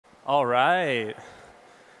All right.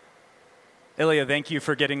 Ilya, thank you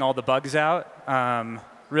for getting all the bugs out.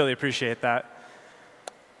 Really appreciate that.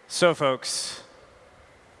 So, folks,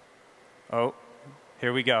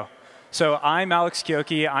 here we go. So I'm Alex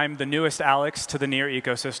Chiocchi. I'm the newest Alex to the Near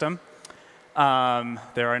ecosystem.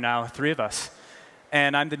 There are now 3 of us.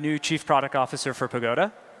 And I'm the new Chief Product Officer for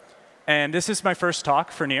Pagoda. And this is my first talk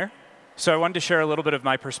for Near. So I wanted to share a little bit of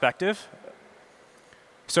my perspective.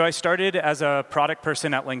 So I started as a product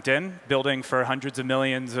person at LinkedIn, building for hundreds of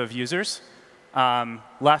millions of users.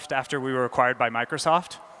 Left after we were acquired by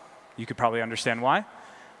Microsoft. You could probably understand why.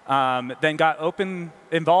 Then got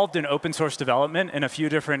involved in open source development in a few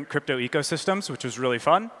different crypto ecosystems, which was really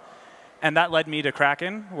fun. And that led me to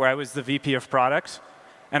Kraken, where I was the VP of product.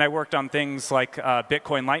 And I worked on things like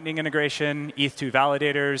Bitcoin Lightning integration, ETH2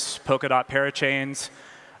 validators, Polkadot parachains.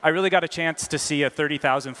 I really got a chance to see a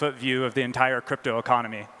 30,000-foot view of the entire crypto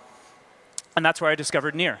economy. And that's where I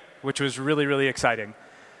discovered Near, which was really, really exciting.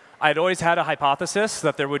 I had always had a hypothesis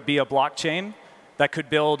that there would be a blockchain that could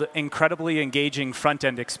build incredibly engaging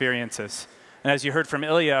front-end experiences. And as you heard from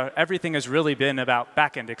Ilya, everything has really been about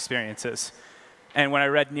back-end experiences. And when I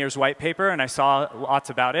read Near's white paper and I saw lots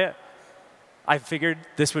about it, I figured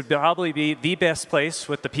this would probably be the best place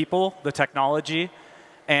with the people, the technology,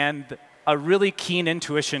 and a really keen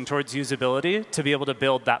intuition towards usability to be able to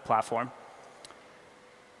build that platform.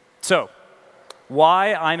 So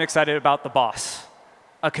why I'm excited about the Boss,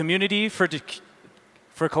 a community for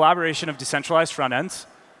collaboration of decentralized front ends.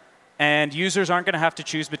 And users aren't going to have to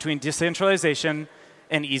choose between decentralization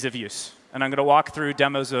and ease of use. And I'm going to walk through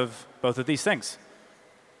demos of both of these things.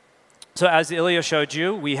 So as Ilya showed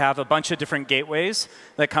you, we have a bunch of different gateways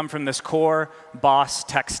that come from this core Boss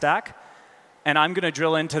tech stack. And I'm going to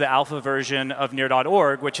drill into the alpha version of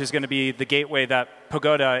Near.org, which is going to be the gateway that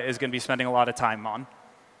Pagoda is going to be spending a lot of time on.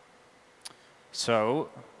 So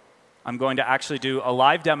I'm going to actually do a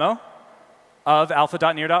live demo of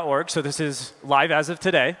alpha.near.org. So this is live as of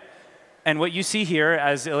today. And what you see here,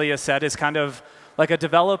 as Ilya said, is kind of like a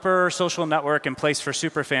developer social network in place for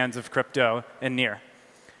superfans of crypto in Near.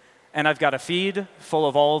 And I've got a feed full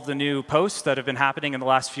of all of the new posts that have been happening in the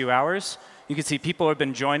last few hours. You can see people have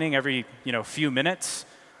been joining every few minutes,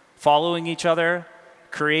 following each other,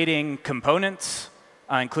 creating components,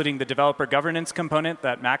 including the developer governance component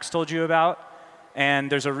that Max told you about.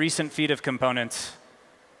 And there's a recent feed of components.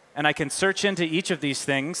 And I can search into each of these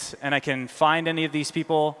things, and I can find any of these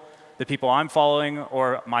people, the people I'm following,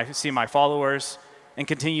 or see my followers, and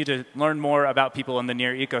continue to learn more about people in the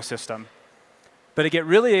Near ecosystem. But I get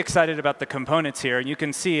really excited about the components here. And you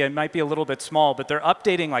can see it might be a little bit small, but they're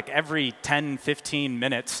updating like every 10, 15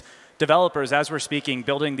 minutes. Developers, as we're speaking,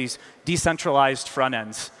 building these decentralized front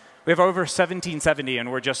ends. We have over 1770,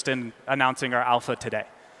 and we're just announcing our alpha today,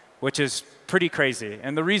 which is pretty crazy.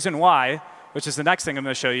 And the reason why, which is the next thing I'm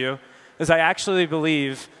going to show you, is I actually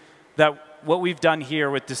believe that what we've done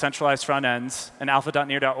here with decentralized front ends and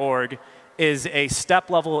alpha.near.org is a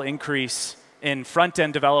step-level increase in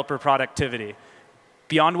front-end developer productivity.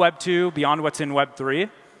 Beyond Web 2, beyond what's in Web 3,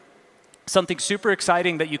 something super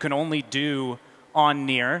exciting that you can only do on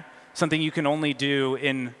Near, something you can only do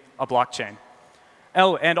in a blockchain.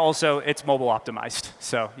 Oh, and also it's mobile optimized,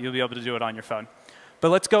 so you'll be able to do it on your phone. But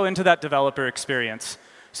let's go into that developer experience.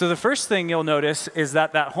 So the first thing you'll notice is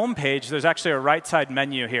that home page, there's actually a right side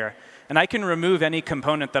menu here. And I can remove any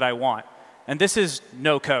component that I want. And this is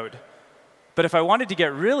no code. But if I wanted to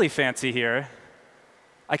get really fancy here,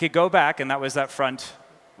 I could go back, and that was that front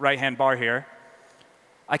right-hand bar here.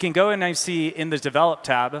 I can go and I see in the Develop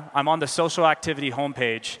tab, I'm on the social activity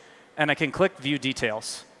homepage, and I can click View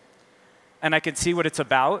Details. And I can see what it's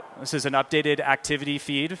about. This is an updated activity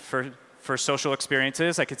feed for social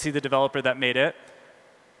experiences. I can see the developer that made it.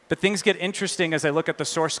 But things get interesting as I look at the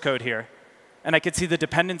source code here. And I can see the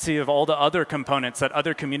dependency of all the other components that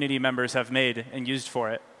other community members have made and used for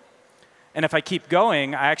it. And if I keep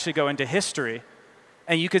going, I actually go into history.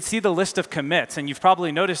 And you could see the list of commits. And you've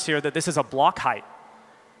probably noticed here that this is a block height.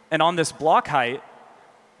 And on this block height,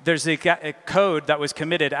 there's a code that was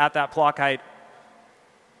committed at that block height.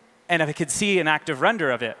 And I could see an active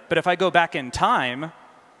render of it. But if I go back in time,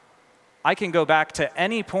 I can go back to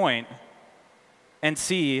any point and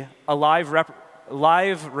see a live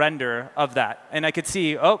render of that. And I could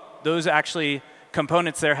see, oh, those actually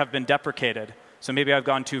components there have been deprecated. So maybe I've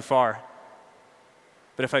gone too far.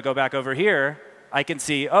 But if I go back over here, I can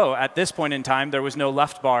see, oh, at this point in time, there was no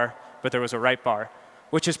left bar, but there was a right bar,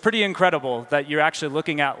 which is pretty incredible that you're actually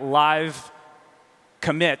looking at live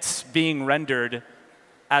commits being rendered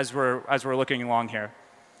as we're looking along here.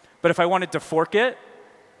 But if I wanted to fork it,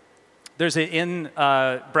 there's an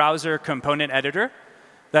in-browser component editor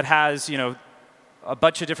that has a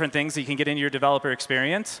bunch of different things that you can get into your developer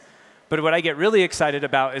experience. But what I get really excited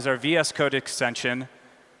about is our VS Code extension,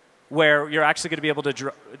 where you're actually going to be able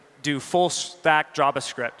to do full stack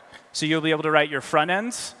JavaScript. So you'll be able to write your front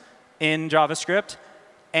ends in JavaScript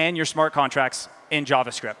and your smart contracts in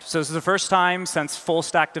JavaScript. So this is the first time since full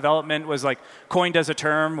stack development was like coined as a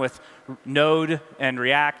term with Node and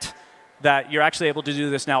React that you're actually able to do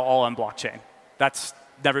this now all on blockchain. That's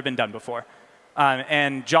never been done before.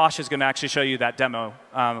 And Josh is going to actually show you that demo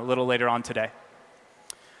a little later on today.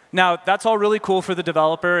 Now, that's all really cool for the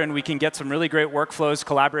developer, and we can get some really great workflows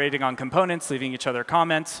collaborating on components, leaving each other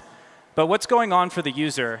comments. But what's going on for the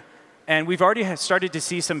user? And we've already started to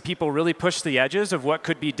see some people really push the edges of what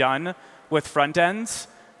could be done with front ends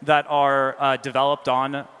that are developed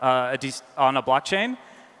on a blockchain.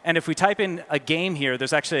 And if we type in a game here,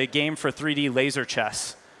 there's actually a game for 3D laser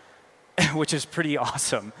chess, which is pretty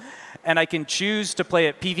awesome. And I can choose to play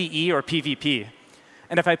it PvE or PvP.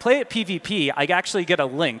 And if I play it PvP, I actually get a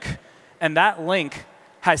link. And that link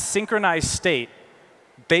has synchronized state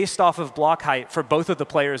based off of block height for both of the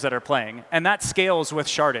players that are playing. And that scales with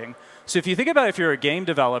sharding. So if you think about if you're a game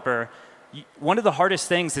developer, one of the hardest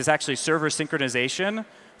things is actually server synchronization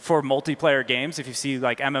for multiplayer games. If you see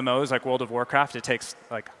like MMOs like World of Warcraft, it takes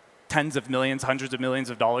like tens of millions, hundreds of millions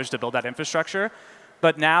of dollars to build that infrastructure.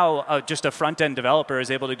 But now just a front-end developer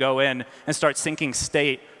is able to go in and start syncing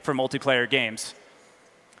state for multiplayer games.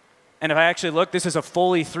 And if I actually look, this is a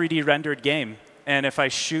fully 3D rendered game. And if I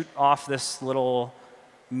shoot off this little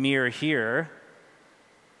mirror here,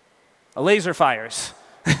 a laser fires.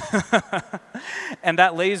 And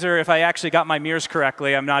that laser, if I actually got my mirrors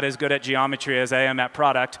correctly, I'm not as good at geometry as I am at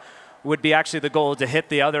product, would be actually the goal to hit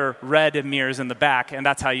the other red mirrors in the back. And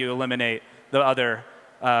that's how you eliminate the other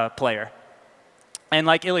player. And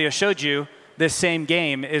like Ilya showed you, this same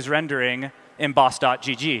game is rendering in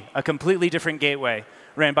boss.gg, a completely different gateway,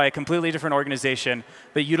 ran by a completely different organization,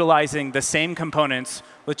 but utilizing the same components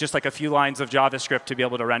with just like a few lines of JavaScript to be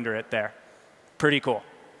able to render it there. Pretty cool.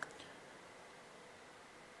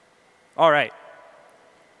 All right.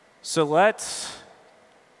 So let's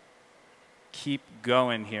keep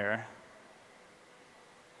going here.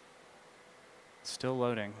 Still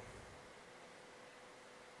loading.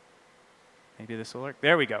 Maybe this will work.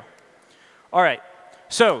 There we go. All right.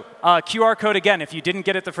 So QR code, again, if you didn't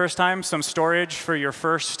get it the first time, some storage for your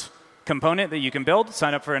first component that you can build.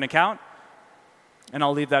 Sign up for an account. And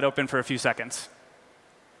I'll leave that open for a few seconds.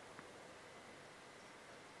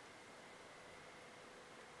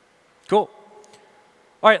 Cool.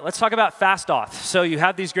 All right, let's talk about fast auth. So you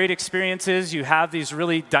have these great experiences. You have these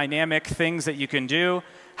really dynamic things that you can do.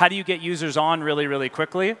 How do you get users on really, really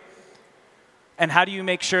quickly? And how do you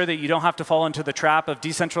make sure that you don't have to fall into the trap of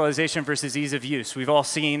decentralization versus ease of use? We've all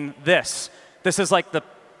seen this. This is like the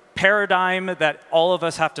paradigm that all of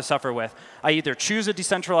us have to suffer with. I either choose a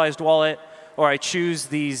decentralized wallet or I choose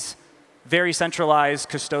these very centralized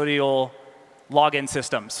custodial login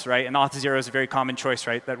systems, right? And Auth0 is a very common choice,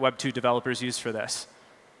 right, that Web 2 developers use for this.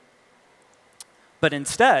 But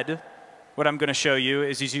instead, what I'm going to show you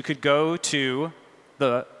is you could go to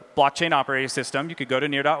the blockchain operating system. You could go to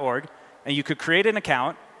near.org. And you could create an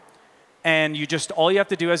account, and all you have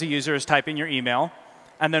to do as a user is type in your email,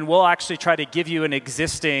 and then we'll actually try to give you an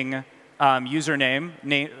existing username,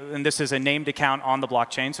 and this is a named account on the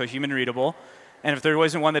blockchain, so human readable. And if there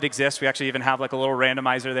wasn't one that exists, we actually even have like a little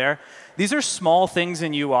randomizer there. These are small things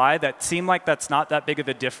in UI that seem like that's not that big of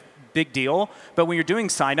a big deal, but when you're doing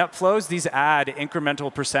sign-up flows, these add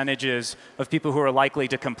incremental percentages of people who are likely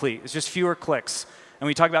to complete. It's just fewer clicks. And when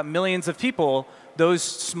we talk about millions of people, those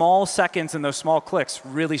small seconds and those small clicks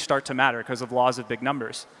really start to matter because of laws of big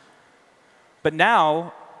numbers. But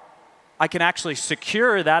now, I can actually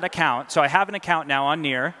secure that account. So I have an account now on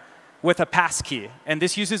Near with a passkey. And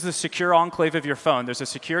this uses the secure enclave of your phone. There's a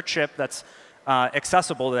secure chip that's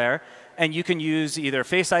accessible there. And you can use either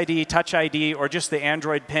Face ID, Touch ID, or just the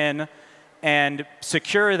Android PIN and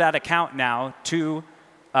secure that account now to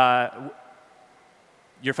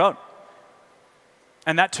your phone.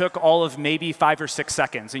 And that took all of maybe 5 or 6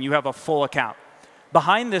 seconds, and you have a full account.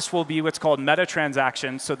 Behind this will be what's called meta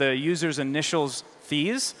transactions, so the user's initial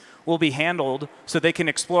fees will be handled so they can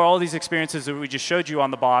explore all these experiences that we just showed you on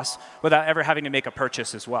the boss without ever having to make a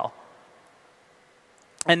purchase as well.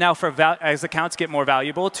 And now as accounts get more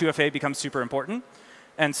valuable, 2FA becomes super important.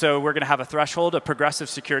 And so we're going to have a threshold, a progressive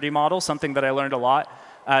security model, something that I learned a lot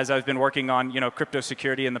as I've been working on crypto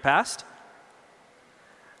security in the past.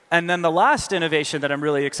 And then the last innovation that I'm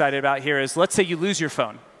really excited about here is, let's say you lose your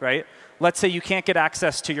phone, right? Let's say you can't get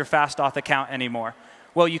access to your fast auth account anymore.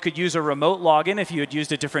 Well, you could use a remote login if you had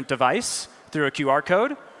used a different device through a QR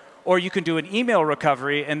code, or you can do an email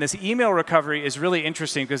recovery. And this email recovery is really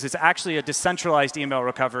interesting because it's actually a decentralized email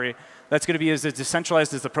recovery that's going to be as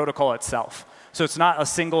decentralized as the protocol itself. So it's not a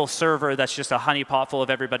single server that's just a honeypot full of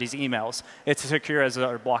everybody's emails. It's secure as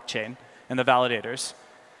our blockchain and the validators.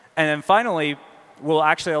 And then finally, we'll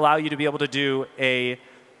actually allow you to be able to do a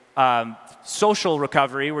social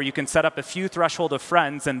recovery where you can set up a few threshold of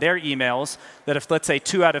friends and their emails that if, let's say,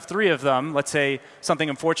 2 out of 3 of them, let's say something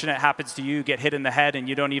unfortunate happens to you, get hit in the head, and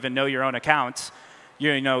you don't even know your own accounts,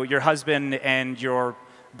 your husband and your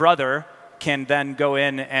brother can then go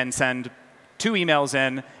in and send 2 emails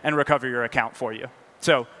in and recover your account for you.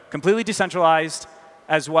 So completely decentralized,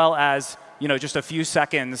 as well as just a few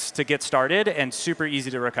seconds to get started and super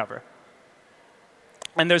easy to recover.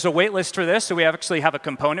 And there's a wait list for this, so we actually have a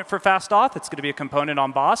component for fast auth. It's going to be a component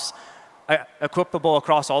on Boss, equipable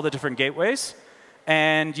across all the different gateways.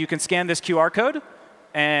 And you can scan this QR code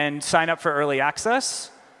and sign up for early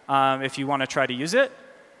access if you want to try to use it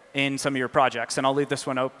in some of your projects. And I'll leave this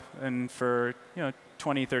one open for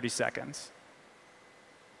 20, 30 seconds.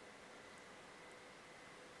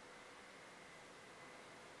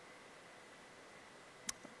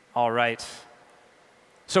 All right.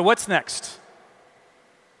 So what's next?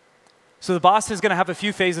 So the Boss is going to have a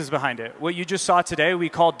few phases behind it. What you just saw today we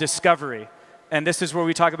called discovery. And this is where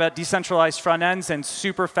we talk about decentralized front ends and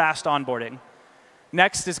super fast onboarding.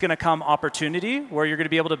 Next is going to come opportunity, where you're going to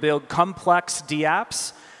be able to build complex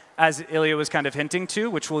dApps, as Ilya was kind of hinting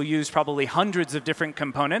to, which will use probably hundreds of different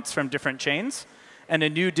components from different chains, and a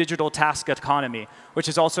new digital task economy, which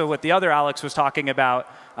is also what the other Alex was talking about.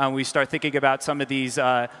 We start thinking about some of these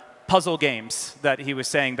puzzle games that he was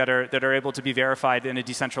saying that are able to be verified in a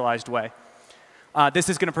decentralized way. This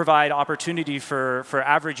is going to provide opportunity for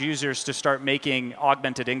average users to start making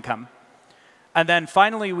augmented income. And then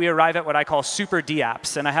finally, we arrive at what I call super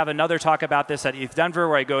dApps. And I have another talk about this at ETHDenver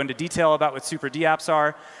where I go into detail about what super dApps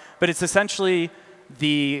are. But it's essentially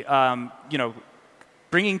the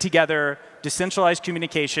bringing together decentralized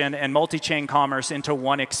communication and multi-chain commerce into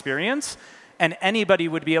one experience. And anybody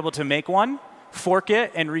would be able to make one, fork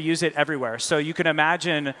it, and reuse it everywhere. So you can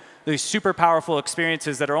imagine these super powerful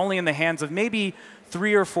experiences that are only in the hands of maybe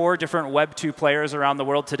 3 or 4 different Web 2 players around the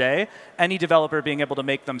world today, any developer being able to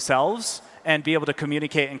make themselves and be able to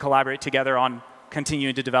communicate and collaborate together on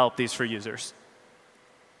continuing to develop these for users.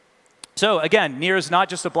 So again, Near is not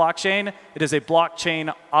just a blockchain. It is a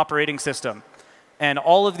blockchain operating system. And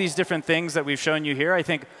all of these different things that we've shown you here, I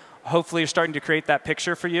think, hopefully are starting to create that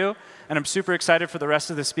picture for you. And I'm super excited for the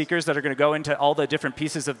rest of the speakers that are going to go into all the different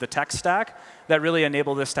pieces of the tech stack that really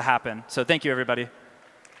enable this to happen. So thank you, everybody.